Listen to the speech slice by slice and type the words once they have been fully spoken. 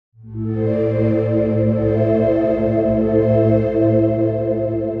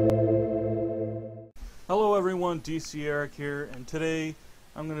DCeric here, and today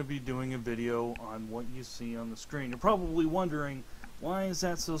I'm going to be doing a video on what you see on the screen. You're probably wondering, why is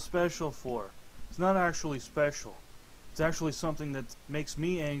that so special for? It's not actually special. It's actually something that makes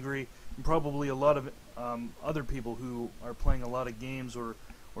me angry, and probably a lot of other people who are playing a lot of games or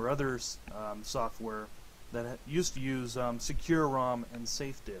other software that used to use Securom and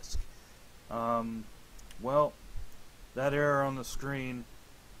Safedisk. Well, that error on the screen,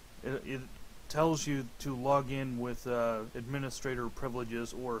 it tells you to log in with administrator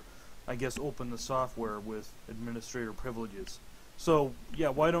privileges, or I guess open the software with administrator privileges. So yeah,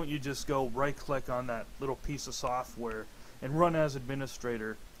 why don't you just go right click on that little piece of software and run as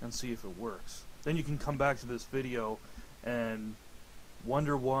administrator and see if it works. Then you can come back to this video and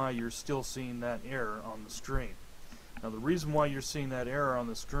wonder why you're still seeing that error on the screen. Now the reason why you're seeing that error on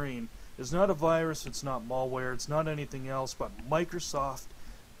the screen is not a virus, it's not malware, it's not anything else but Microsoft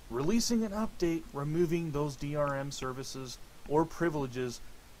releasing an update removing those DRM services or privileges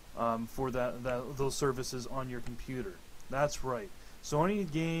for those services on your computer. That's right. So any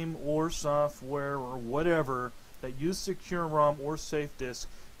game or software or whatever that use Securom or Safedisk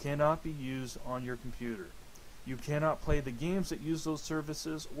cannot be used on your computer. You cannot play the games that use those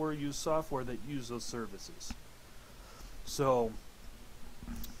services or use software that use those services. So,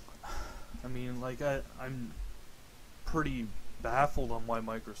 I mean, like, I'm pretty baffled on why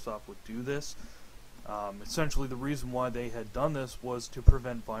Microsoft would do this. Essentially, the reason why they had done this was to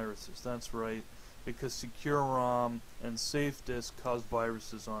prevent viruses. That's right, because Securom and Safedisk cause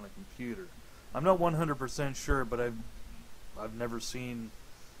viruses on a computer. I'm not 100% sure, but I've never seen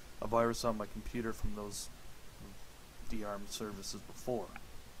a virus on my computer from those DRM services before.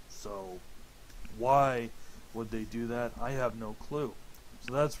 So why would they do that? I have no clue.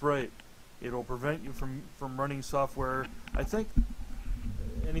 So that's right. It'll prevent you from running software. I think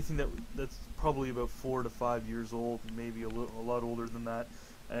anything that's probably about 4 to 5 years old, maybe a lot older than that.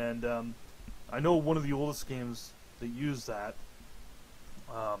 And I know one of the oldest games that use that,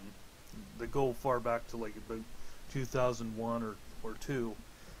 that go far back to like about 2001 or 2.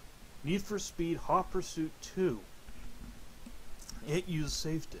 Need for Speed Hot Pursuit 2. It used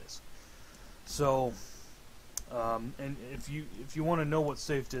Safedisk. So, and if you want to know what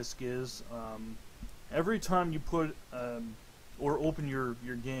Safedisk is, every time you put or open your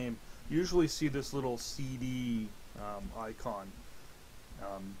game, you usually see this little CD icon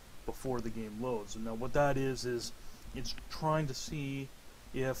before the game loads. And now what that is it's trying to see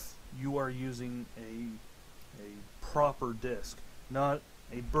if you are using a proper disk, not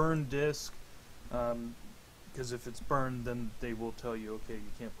a burned disk, because if it's burned, then they will tell you, okay,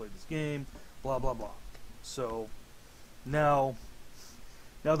 you can't play this game, blah blah blah. So now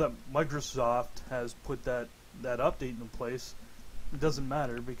that Microsoft has put that update in place, it doesn't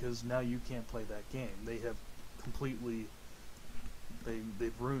matter, because now you can't play that game. They have completely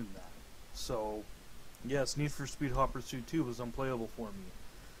they've ruined that. So yes, Need for Speed Hot Pursuit 2 was unplayable for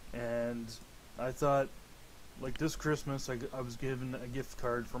me, and I thought, like, this Christmas I was given a gift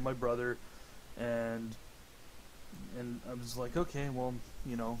card from my brother, and I was like, okay, well,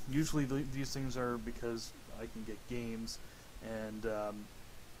 you know, usually these things are because I can get games, and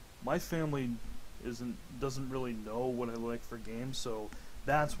my family doesn't really know what I like for games, so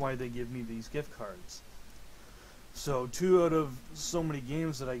that's why they give me these gift cards. So 2 out of so many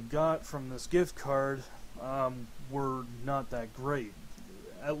games that I got from this gift card were not that great.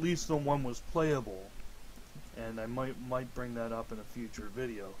 At least the one was playable, and I might bring that up in a future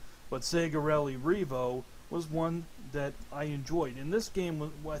video. But Sega Rally Revo was one that I enjoyed, and this game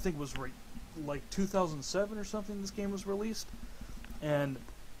I think was like 2007 or something. This game was released, and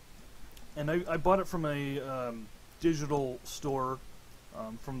I bought it from a digital store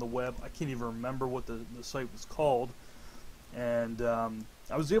from the web. I can't even remember what the site was called, and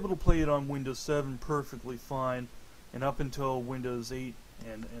I was able to play it on Windows 7 perfectly fine, and up until Windows 8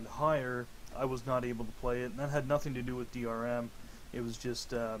 and higher, I was not able to play it, and that had nothing to do with DRM. It was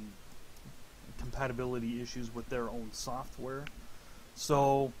just compatibility issues with their own software.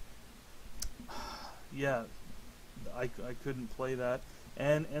 So yeah, I couldn't play that,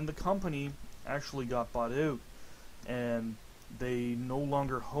 and the company actually got bought out, and they no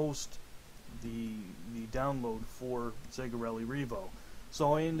longer host the download for Sega Rally Revo.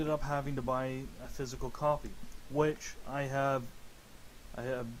 So I ended up having to buy a physical copy, which I have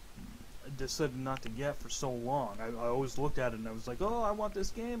decided not to get for so long. I always looked at it and I was like, oh, I want this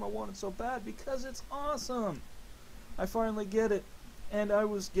game, I want it so bad because it's awesome. I finally get it, and I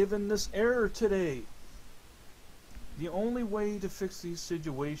was given this error today. The only way to fix these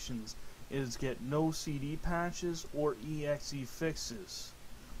situations is get no CD patches or exe fixes.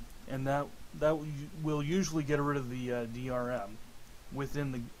 and that will usually get rid of the DRM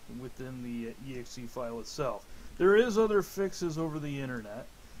within the exe file itself. There is other fixes over the internet,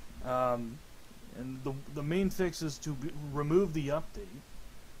 and the main fix is to remove the update,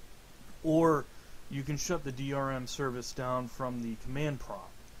 or you can shut the DRM service down from the command prompt.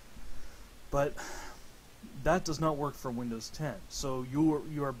 But that does not work for Windows 10. So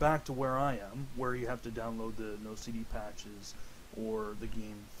you are back to where I am, where you have to download the no CD patches or the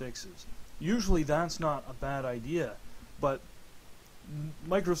game fixes. Usually that's not a bad idea, but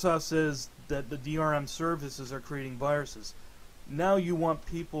Microsoft says that the DRM services are creating viruses. Now you want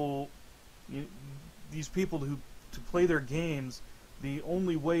people, these people to play their games. The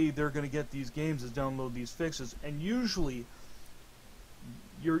only way they're going to get these games is download these fixes, and usually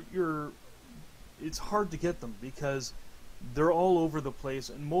it's hard to get them because they're all over the place,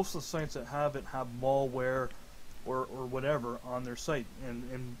 and most of the sites that have it have malware or whatever on their site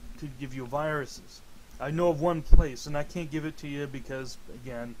and could give you viruses. I know of one place, and I can't give it to you because,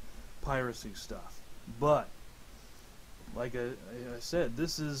 again, piracy stuff. But like I said,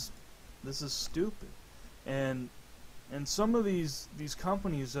 this is stupid, and some of these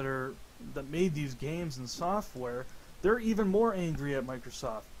companies that made these games and software, they're even more angry at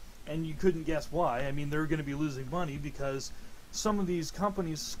Microsoft. And you couldn't guess why. I mean, they're going to be losing money because some of these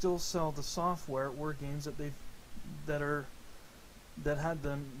companies still sell the software or games that had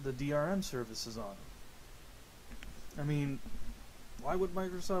the DRM services on them. I mean, why would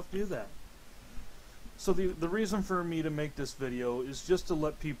Microsoft do that? So the reason for me to make this video is just to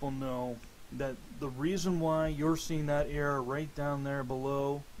let people know that the reason why you're seeing that error right down there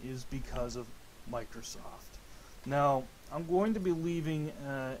below is because of Microsoft. Now, I'm going to be leaving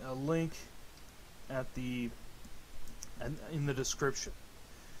a link in the description,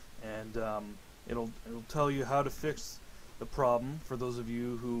 and it'll tell you how to fix the problem for those of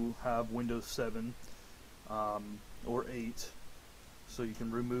you who have Windows 7 or 8, so you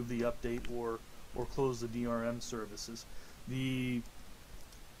can remove the update or close the DRM services. The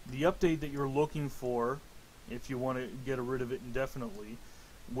update that you're looking for, if you want to get rid of it indefinitely,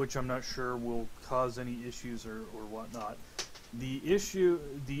 which I'm not sure will cause any issues or whatnot. The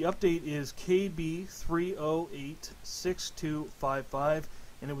update is KB3086255,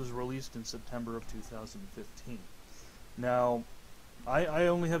 and it was released in September of 2015. Now, I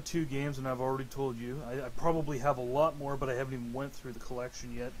only have 2 games, and I've already told you. I probably have a lot more, but I haven't even went through the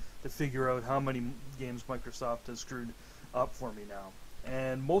collection yet to figure out how many games Microsoft has screwed up for me now.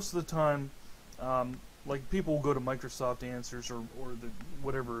 And most of the time, like, people will go to Microsoft Answers or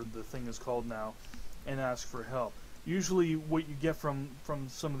whatever the thing is called now and ask for help. Usually what you get from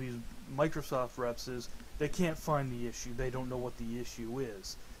some of these Microsoft reps is they can't find the issue. They don't know what the issue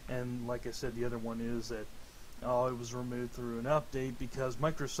is. And like I said, the other one is that, oh, it was removed through an update because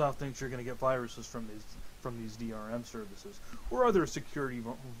Microsoft thinks you're going to get viruses from these DRM services or other security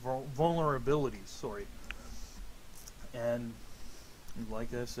vulnerabilities. Sorry. And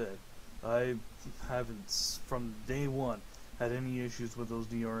like I said, I haven't, from day one, had any issues with those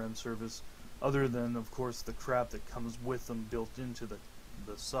DRM services, other than, of course, the crap that comes with them built into the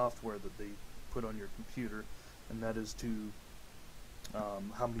software that they put on your computer, and that is to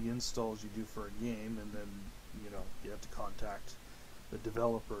how many installs you do for a game, and then you have to contact the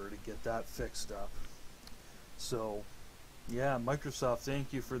developer to get that fixed up. So, yeah, Microsoft,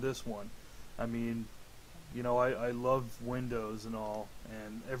 thank you for this one. I mean, I love Windows and all,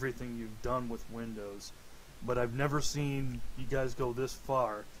 and everything you've done with Windows, but I've never seen you guys go this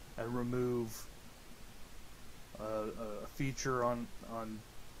far and remove a feature on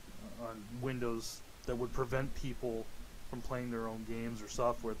Windows that would prevent people from playing their own games or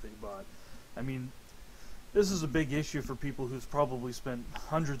software they bought. I mean, this is a big issue for people who's probably spent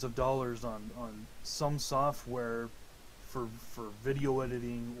hundreds of dollars on some software for video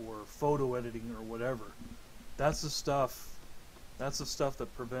editing or photo editing or whatever. That's the stuff that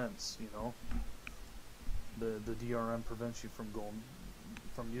prevents, the DRM prevents you from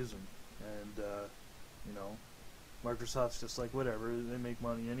using. And Microsoft's just like, whatever, they make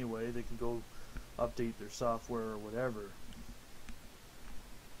money anyway, they can go update their software or whatever.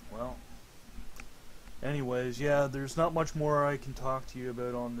 Well, anyways, yeah, there's not much more I can talk to you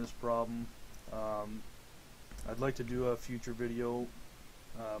about on this problem. I'd like to do a future video,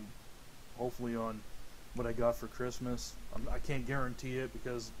 hopefully on what I got for Christmas. I can't guarantee it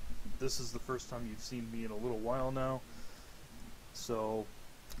because this is the first time you've seen me in a little while now. So,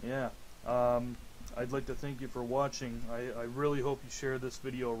 yeah, I'd like to thank you for watching. I really hope you share this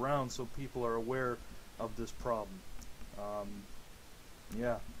video around so people are aware of this problem.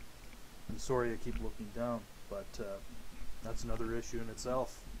 Yeah, I'm sorry I keep looking down, but that's another issue in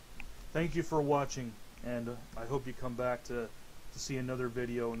itself. thank you for watching, and I hope you come back to see another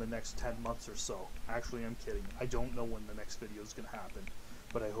video in the next 10 months or so. Actually, I'm kidding. I don't know when the next video is going to happen,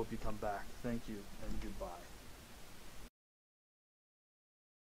 but I hope you come back. Thank you, and goodbye.